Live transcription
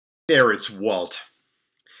There, it's Walt.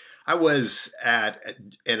 I was at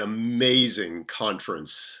an amazing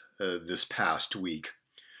conference this past week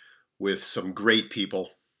with some great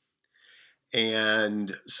people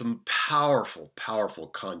and some powerful, powerful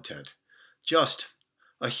content. Just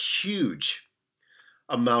a huge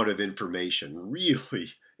amount of information, really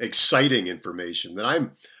exciting information that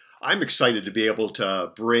I'm excited to be able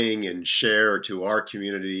to bring and share to our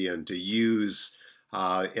community and to use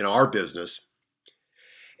in our business.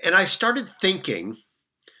 And I started thinking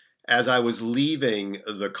as I was leaving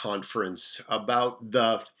the conference about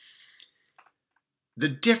the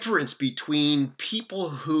difference between people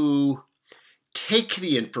who take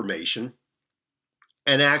the information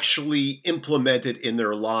and actually implement it in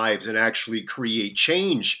their lives and actually create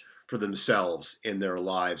change for themselves in their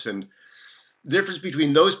lives, and the difference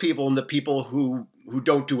between those people and the people who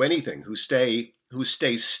don't do anything, who stay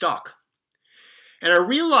stuck. And I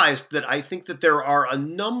realized that I think that there are a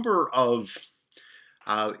number of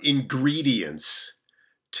ingredients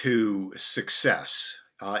to success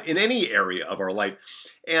in any area of our life.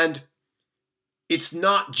 And it's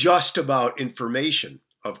not just about information,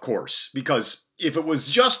 of course, because if it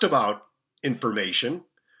was just about information,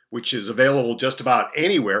 which is available just about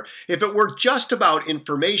anywhere, if it were just about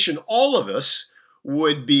information, all of us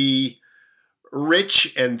would be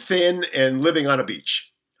rich and thin and living on a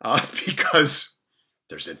beach because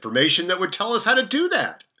there's information that would tell us how to do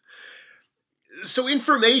that. So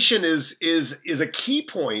information is a key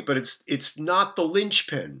point, but it's not the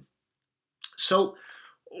linchpin. So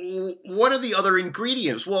what are the other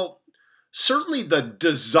ingredients? Well, certainly the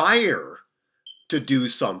desire to do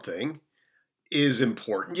something is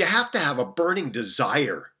important. You have to have a burning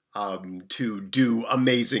desire to do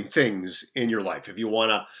amazing things in your life. If you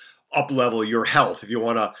want to up-level your health, if you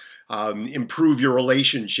want to improve your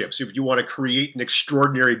relationships, if you want to create an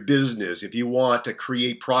extraordinary business, if you want to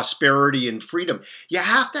create prosperity and freedom, you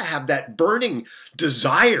have to have that burning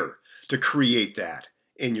desire to create that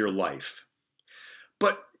in your life.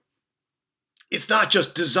 But it's not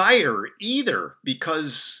just desire either,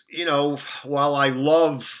 because, you know, while I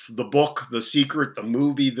love the book, The Secret, the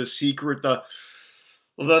movie, The Secret,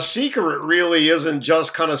 the secret really isn't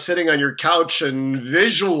just kind of sitting on your couch and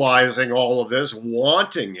visualizing all of this,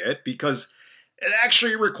 wanting it, because it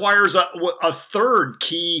actually requires a third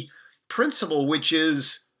key principle, which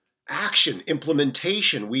is action,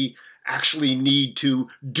 implementation. We actually need to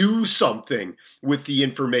do something with the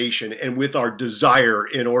information and with our desire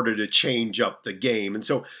in order to change up the game. And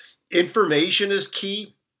so information is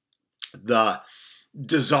key. The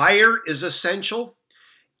desire is essential.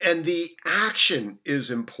 And the action is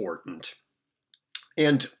important.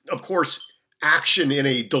 And of course, action in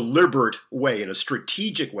a deliberate way, in a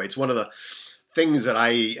strategic way. It's one of the things that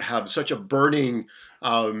I have such a burning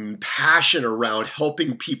passion around,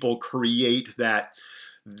 helping people create that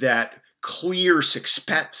clear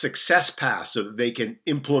success path so that they can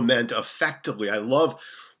implement effectively. I love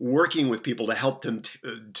working with people to help them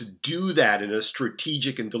to do that in a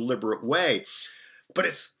strategic and deliberate way. But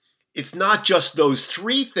it's not just those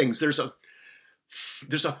three things. There's a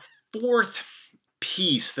fourth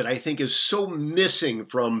piece that I think is so missing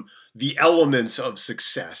from the elements of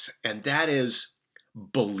success, and that is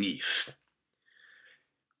belief.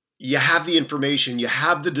 You have the information, you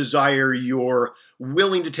have the desire, you're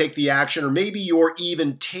willing to take the action, or maybe you're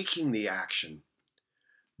even taking the action.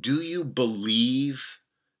 Do you believe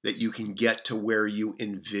that you can get to where you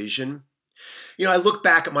envision? You know, I look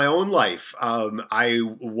back at my own life. I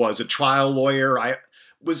was a trial lawyer. I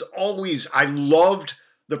loved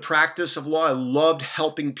the practice of law. I loved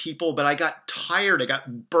helping people, but I got tired. I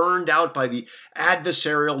got burned out by the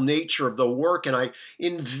adversarial nature of the work, and I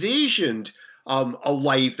envisioned a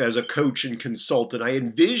life as a coach and consultant. I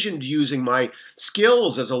envisioned using my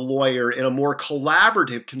skills as a lawyer in a more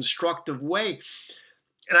collaborative, constructive way.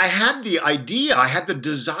 And I had the idea, I had the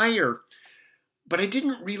desire, but I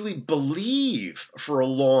didn't really believe for a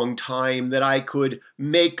long time that I could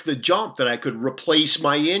make the jump, that I could replace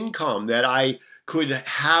my income, that I could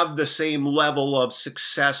have the same level of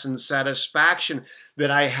success and satisfaction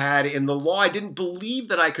that I had in the law. I didn't believe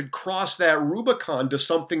that I could cross that Rubicon to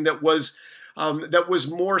something that was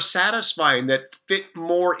more satisfying, that fit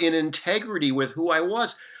more in integrity with who I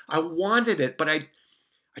was. I wanted it, but I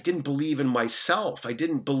didn't believe in myself. I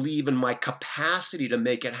didn't believe in my capacity to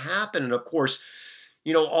make it happen. And of course,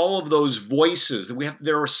 you know, all of those voices that we have,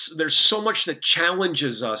 there's so much that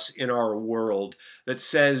challenges us in our world that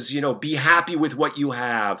says, you know, be happy with what you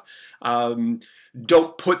have.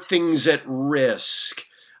 Don't put things at risk.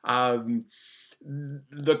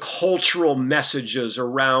 the cultural messages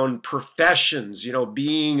around professions,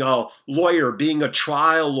 being a lawyer, being a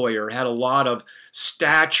trial lawyer had a lot of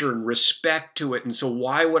stature and respect to it. And so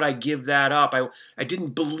why would I give that up? I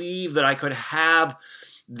didn't believe that I could have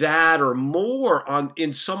that or more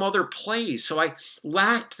in some other place. So I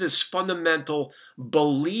lacked this fundamental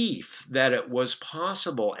belief that it was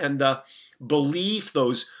possible. And the belief,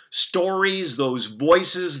 those stories, those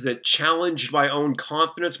voices that challenged my own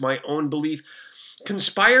confidence, my own belief,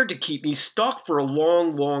 conspired to keep me stuck for a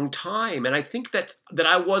long, long time. And I think that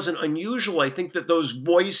I wasn't unusual. I think that those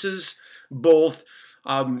voices, both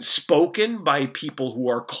spoken by people who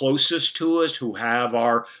are closest to us, who have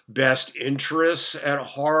our best interests at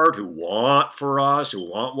heart, who want for us, who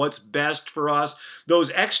want what's best for us, those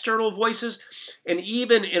external voices, and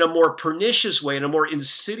even in a more pernicious way, in a more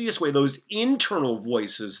insidious way, those internal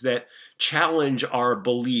voices that challenge our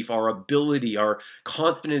belief, our ability, our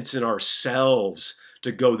confidence in ourselves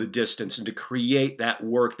to go the distance and to create that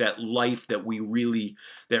work, that life that we really,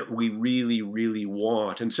 really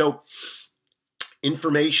want. And so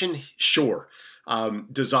information, sure.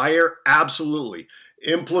 Desire, absolutely.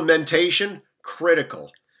 Implementation,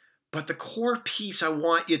 critical. But the core piece I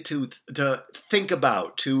want you to think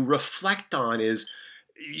about, to reflect on, is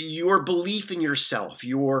your belief in yourself,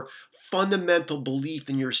 your fundamental belief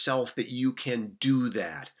in yourself that you can do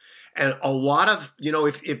that. And a lot of,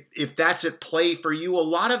 if that's at play for you, a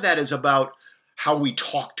lot of that is about how we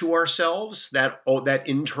talk to ourselves, that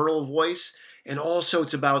internal voice. And also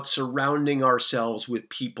it's about surrounding ourselves with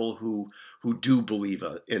people who do believe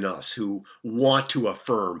in us, who want to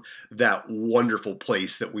affirm that wonderful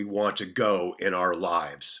place that we want to go in our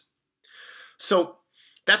lives. So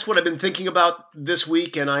that's what I've been thinking about this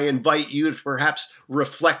week, and I invite you to perhaps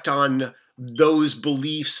reflect on those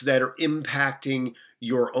beliefs that are impacting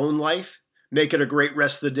your own life. Make it a great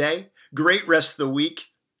rest of the day, great rest of the week.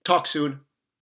 Talk soon.